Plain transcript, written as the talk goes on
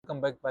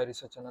Welcome back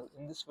Pyresearch channel.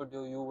 In this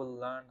video you will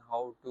learn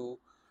how to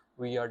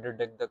VR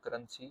detect the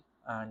currency,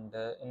 and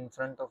in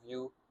front of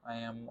you I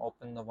am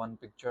open the one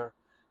picture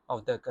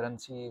of the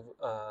currency.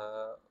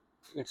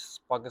 It's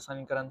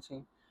Pakistani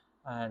currency,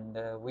 and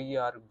we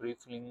are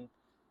briefing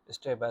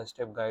step by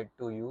step guide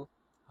to you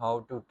how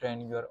to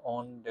train your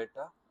own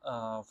data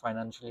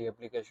financially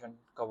application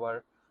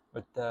cover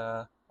with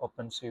the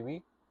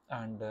OpenCV,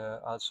 and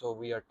also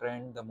we are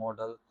trained the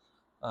model,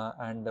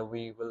 and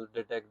we will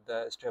detect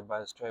the step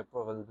by step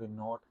will be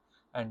note,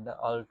 and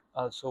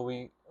also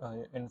we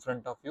in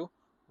front of you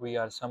we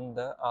are sum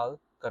the all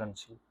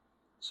currency.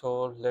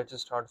 So let's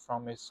start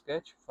from a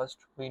sketch. First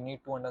we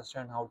need to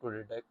understand how to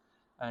detect,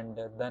 and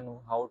then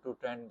how to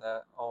train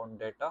the own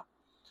data,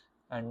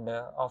 and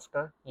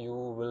after you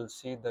will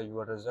see the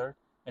your result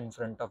in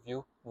front of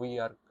you. We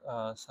are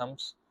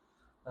sums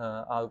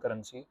all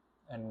currency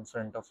in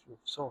front of you.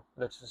 So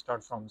let's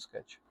start from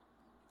sketch.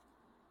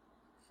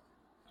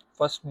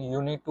 First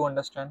you need to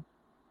understand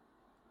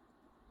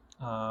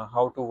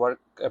how to work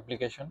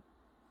application,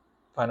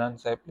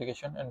 finance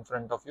application in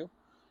front of you,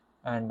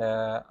 and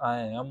I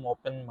am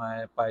open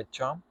my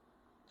PyCharm.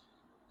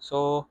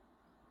 So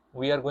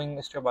we are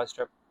going step by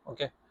step.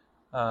 Okay,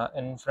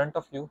 in front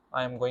of you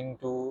I am going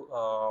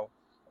to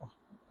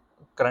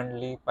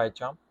currently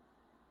PyCharm.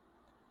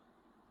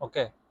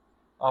 Okay,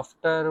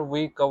 after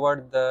we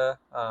covered the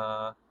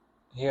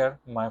here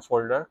my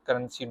folder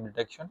currency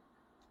detection,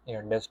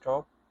 here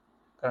desktop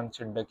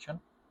currency detection.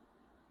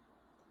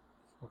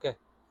 Okay,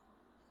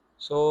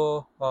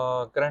 so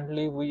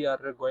currently we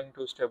are going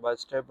to step by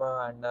step,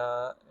 and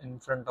in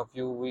front of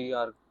you we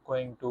are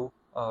going to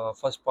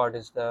first part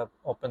is the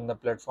open the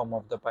platform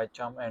of the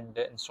PyCharm and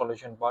the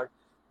installation part.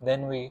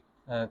 Then we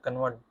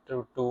convert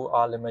to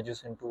all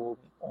images into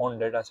own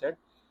data set.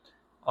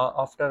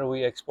 After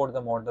we export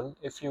the model,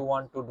 if you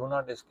want to do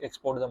not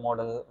export the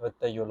model with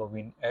the YOLO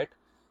win 8,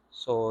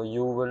 so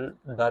you will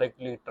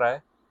directly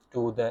try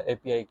to the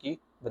API key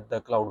with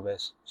the cloud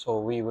base. So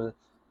we will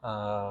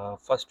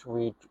first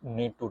we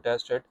need to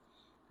test it,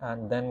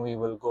 and then we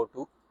will go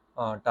to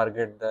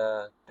target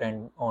the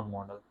trend on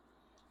model.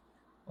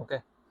 Okay,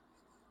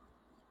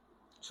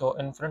 so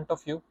in front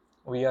of you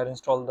we are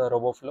install the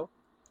RoboFlow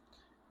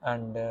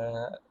and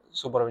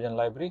supervision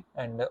library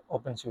and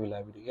OpenCV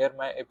library. Here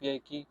my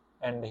API key,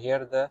 and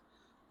here the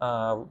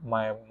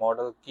my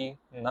model key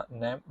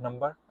name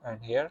number,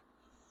 and here,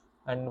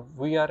 and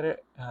we are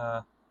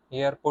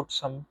here put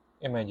some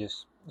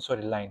images,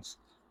 sorry, lines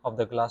of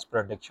the glass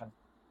prediction.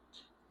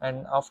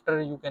 And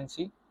after you can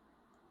see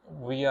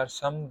we are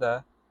sum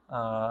the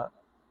uh,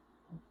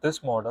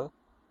 this model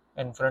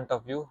in front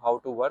of you how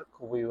to work.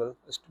 We will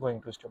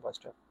going to step by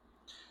step.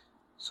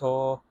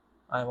 So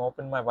I'm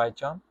open my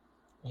PyCharm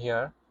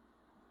here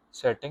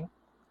setting,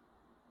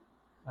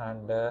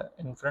 and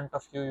in front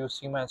of you you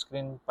see my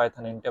screen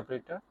Python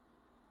interpreter.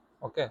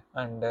 Okay,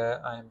 and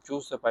I am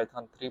choose the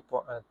Python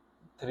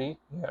 3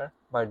 here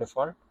by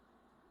default.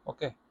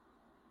 Okay,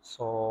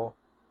 so,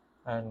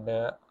 and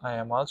I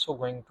am also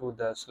going to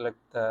the select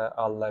the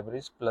all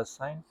libraries plus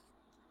sign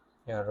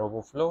here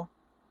RoboFlow.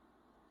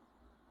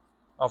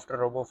 After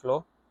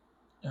RoboFlow,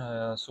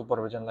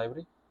 supervision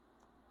library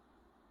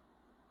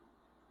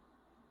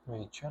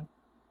region.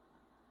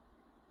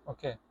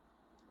 Okay,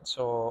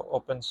 so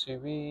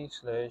OpenCV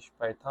slash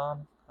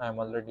Python I am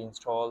already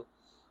installed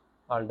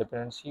all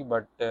dependency,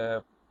 but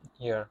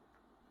here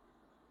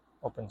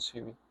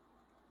OpenCV.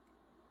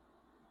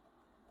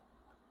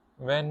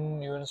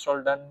 When you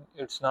install done,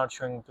 it's not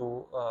showing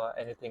to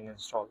anything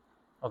installed.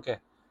 Okay,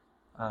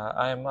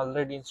 I am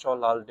already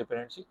installed all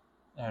dependency,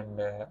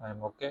 and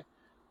I'm okay.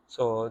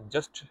 So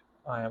just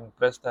I am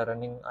press the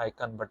running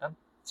icon button,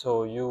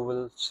 so you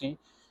will see,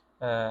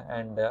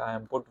 and I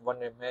am put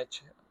one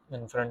image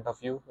in front of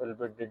you will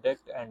be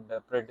detect and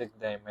predict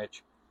the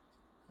image.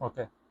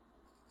 Okay,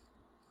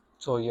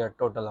 so here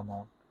total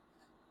amount,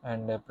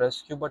 and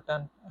press Q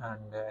button,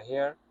 and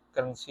here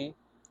currency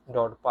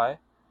dot py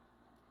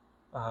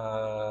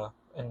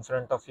in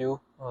front of you.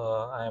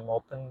 I am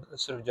open,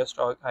 so just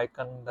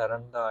icon the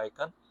run the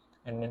icon,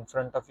 and in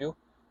front of you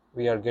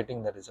we are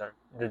getting the result.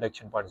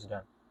 Detection part is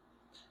done.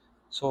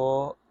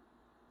 So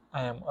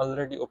I am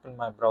already open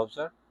my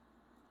browser.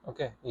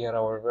 Okay, here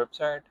our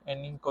website.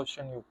 Any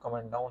question you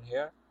comment down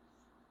here.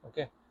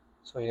 Okay,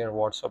 so here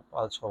WhatsApp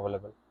also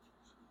available.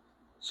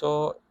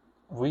 So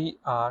we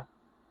are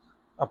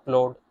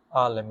upload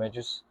all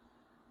images,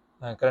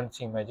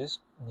 currency images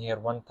here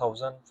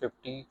 1000,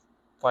 50,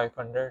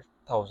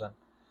 500,000.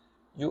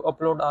 You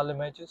upload all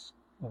images,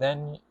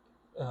 then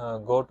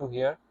go to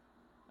here,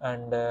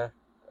 and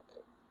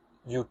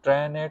you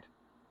train it.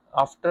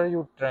 After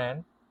you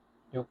train,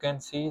 you can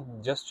see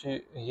just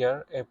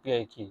here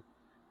API key,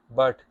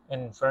 but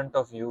in front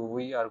of you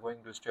we are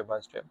going to step by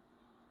step.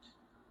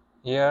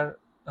 Here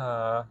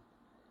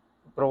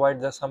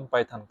provide the some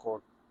Python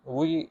code.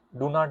 We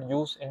do not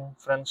use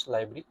inference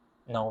library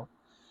now.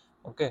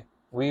 Okay,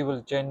 we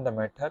will change the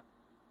method,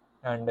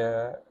 and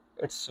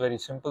it's very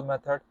simple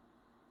method.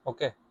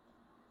 Okay,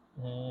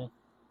 mm,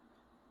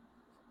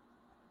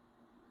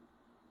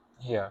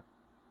 here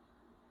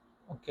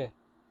Okay,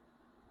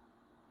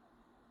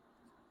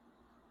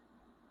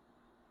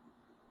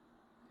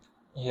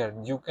 here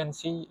you can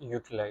see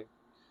utilize.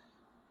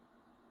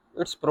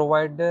 It's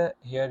provide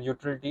here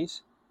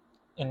utilities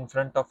in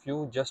front of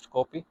you. Just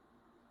copy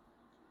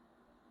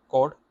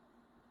code,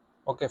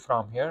 okay,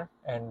 from here,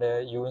 and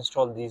you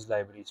install these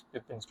libraries: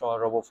 pip install,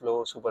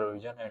 RoboFlow,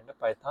 supervision, and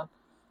Python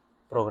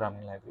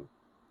programming library.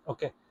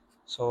 Okay,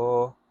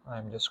 so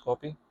I'm just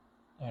copy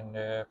and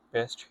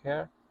paste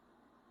here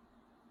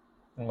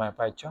in my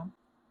PyCharm.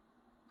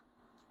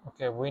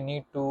 Okay, we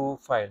need to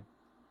file,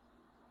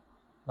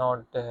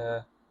 not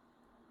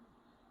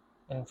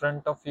in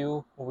front of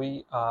you.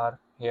 We are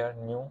here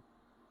new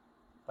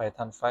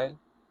Python file.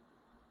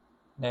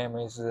 Name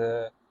is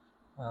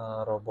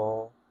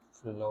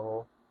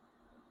RoboFlow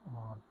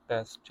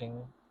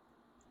testing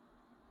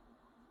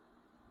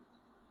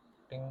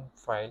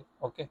file.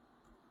 Okay,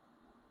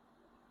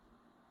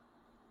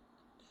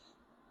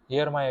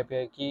 here my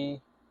API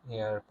key,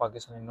 here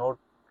Pakistani node.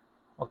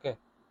 Okay,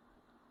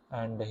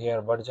 and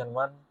here version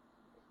 1,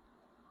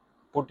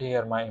 put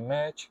here my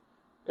image.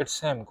 It's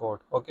same code.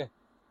 Okay,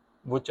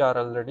 which are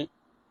already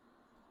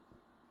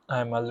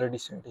I'm already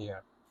set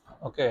here.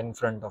 Okay, in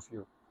front of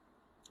you,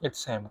 it's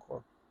same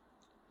code.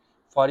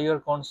 For your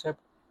concept,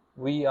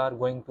 we are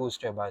going to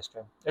step by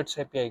step. It's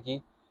API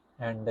key,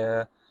 and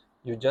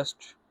you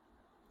just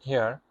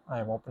here I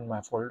am open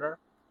my folder.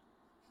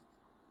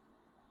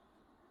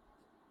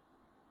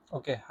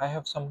 Okay, I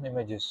have some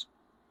images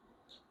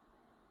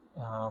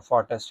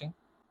for testing.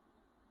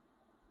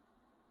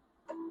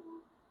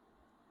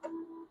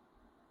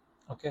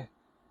 Okay,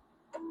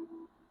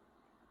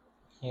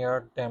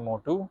 here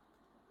demo 2,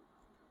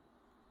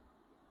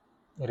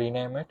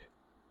 rename it.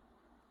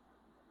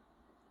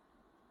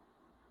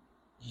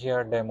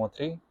 Here demo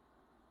 3,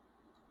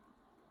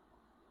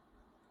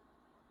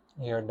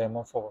 here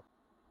demo 4,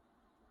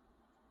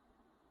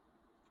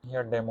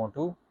 here demo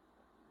 2.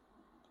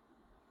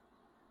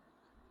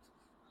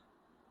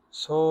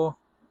 So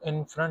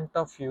in front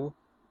of you,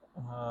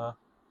 uh,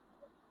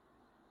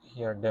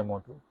 here demo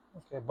 2.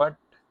 Okay, but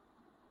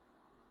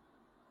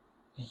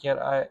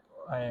here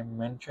I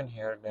mention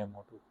here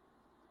demo 2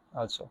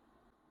 also.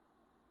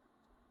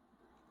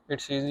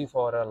 It's easy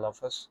for all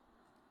of us.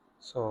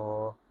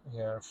 So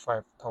here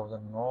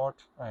 5000 note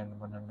and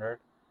 100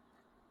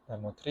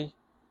 demo 3,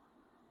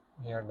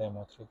 here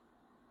demo 3.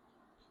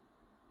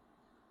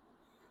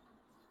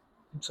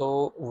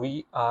 So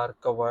we are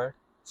covered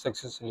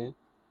successfully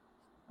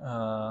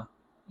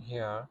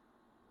here.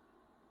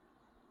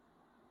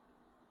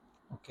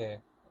 Okay,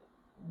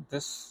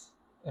 this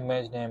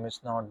image name is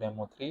not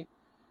demo 3.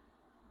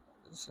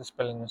 This is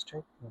spelling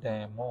mistake,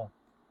 demo.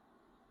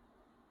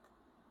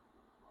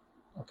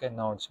 Okay,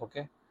 now it's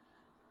okay.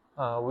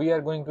 We are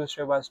going to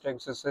step by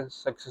step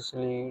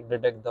successfully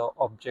detect the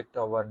object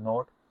of our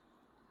node,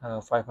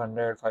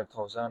 500,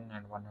 5000,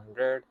 and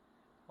 100.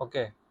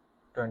 Okay,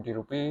 20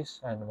 rupees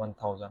and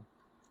 1000.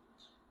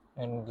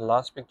 And the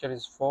last picture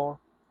is 4.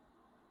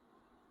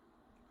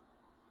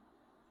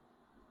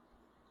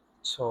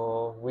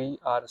 So we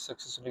are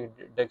successfully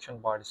detection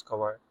part is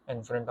covered.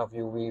 In front of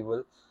you, we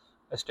will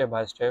step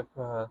by step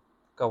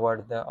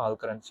cover the all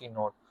currency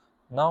node.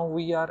 Now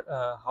we are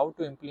how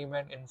to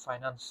implement in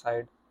finance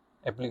side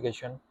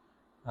application.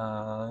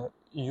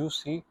 You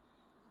see,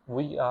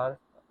 we are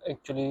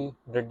actually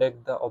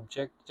detect the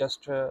object.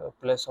 Just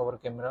place our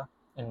camera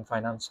in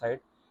finance side.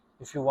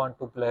 If you want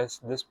to place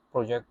this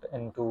project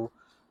into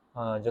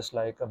just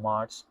like a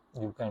marts,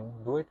 you can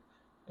do it.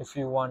 If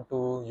you want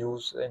to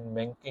use in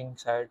banking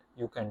side,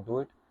 you can do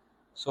it.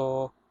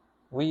 So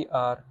we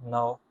are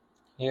now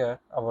here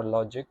our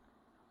logic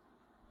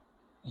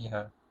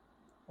here.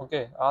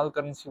 Okay, all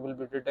currency will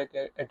be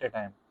detected at a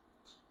time.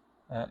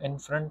 In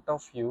front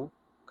of you,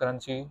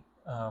 currency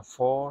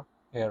 4,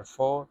 here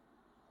 4.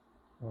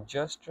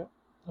 Just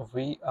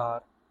we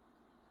are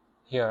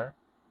here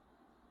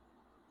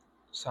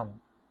some.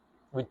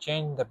 We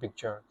change the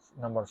picture,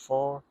 number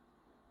 4,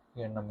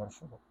 here number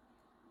 4.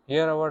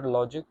 Here our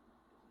logic.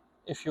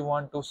 If you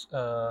want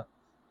to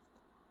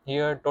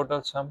here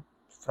total sum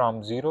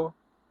from 0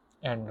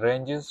 and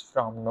ranges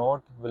from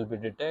node will be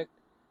detect.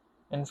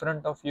 In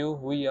front of you,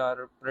 we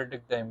are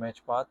predict the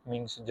image path,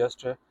 means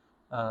just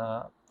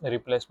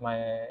replace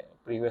my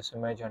previous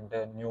image and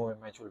a new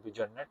image will be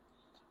generated,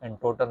 and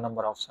total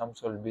number of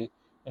sums will be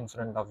in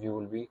front of you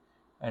will be,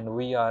 and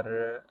we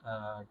are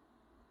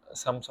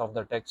sums of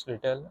the text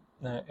detail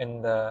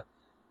in the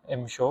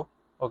M show.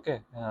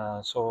 Okay,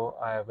 so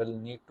I will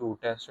need to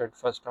test it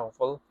first of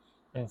all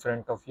in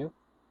front of you.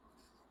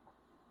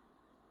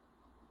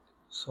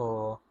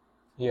 So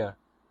here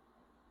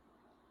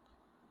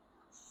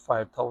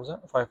 5000,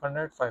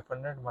 500,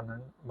 500,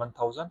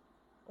 1000,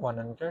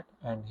 100,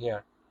 and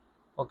here.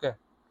 Okay,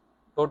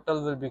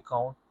 total will be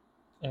count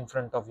in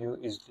front of you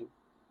easily.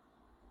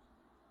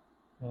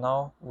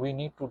 Now we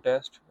need to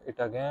test it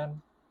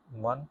again.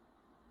 1,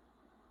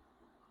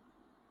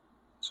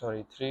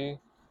 sorry, 3,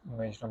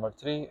 image number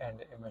 3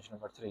 and image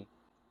number 3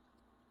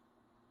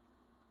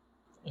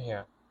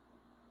 here.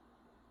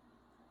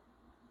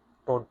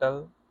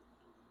 Total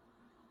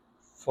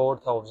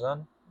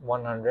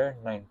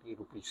 4,190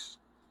 rupees.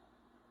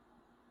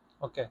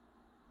 Okay,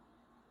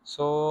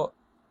 so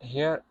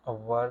here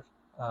our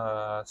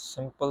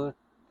simple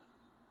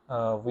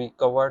we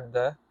covered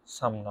the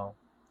sum.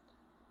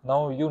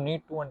 Now you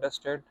need to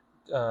understand,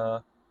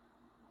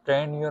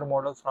 train your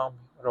model from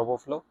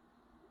RoboFlow.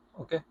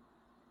 Okay,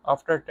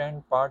 after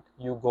train part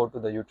you go to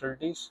the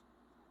utilities,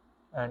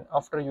 and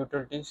after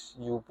utilities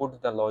you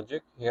put the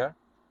logic here,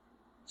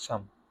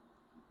 sum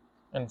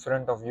in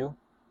front of you.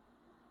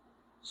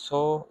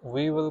 So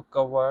we will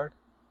cover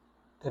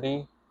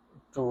 3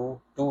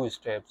 to 2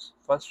 steps.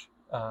 First,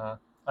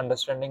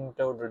 understanding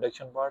the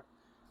reduction part,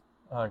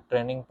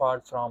 training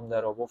part from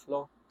the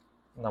RoboFlow.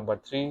 Number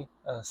 3,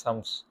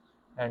 sums,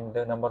 and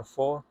number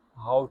 4,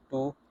 how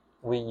to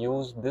we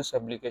use this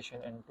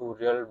application into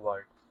real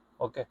world.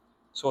 Okay,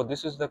 so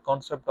this is the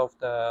concept of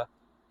the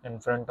in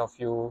front of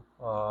you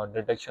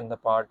detection the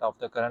part of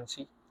the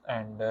currency,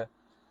 and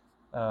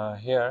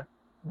here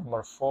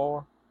number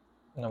 4,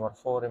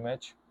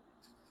 image,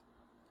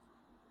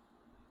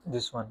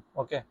 this one.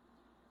 Okay,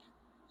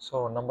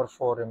 so number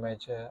 4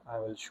 image, I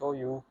will show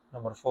you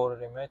number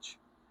 4 image.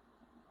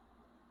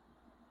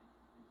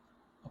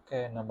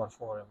 Okay, number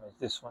 4 image,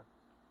 this one.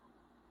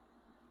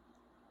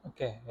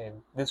 Okay,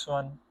 this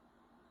one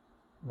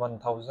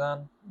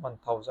 1000,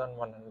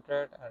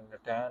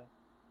 1110.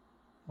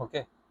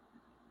 Okay,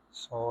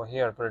 so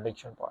here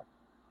prediction part,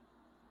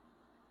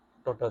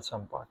 total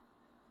sum part.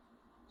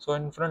 So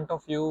in front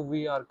of you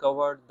we are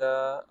covered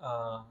the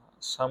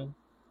sum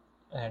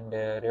and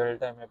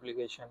real-time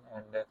application,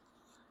 and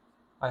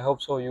I hope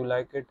so you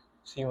like it.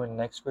 See you in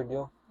next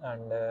video,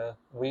 and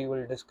we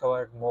will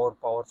discover more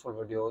powerful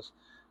videos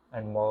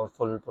and more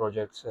full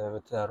projects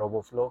with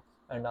RoboFlow,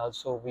 and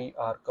also we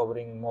are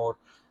covering more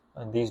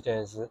these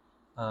days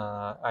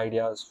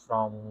ideas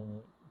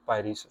from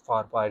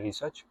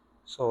Pyresearch.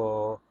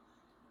 So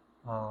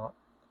uh,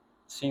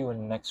 see you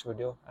in next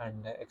video,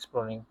 and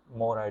exploring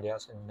more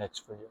ideas in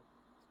next video.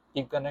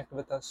 Keep connect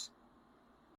with us.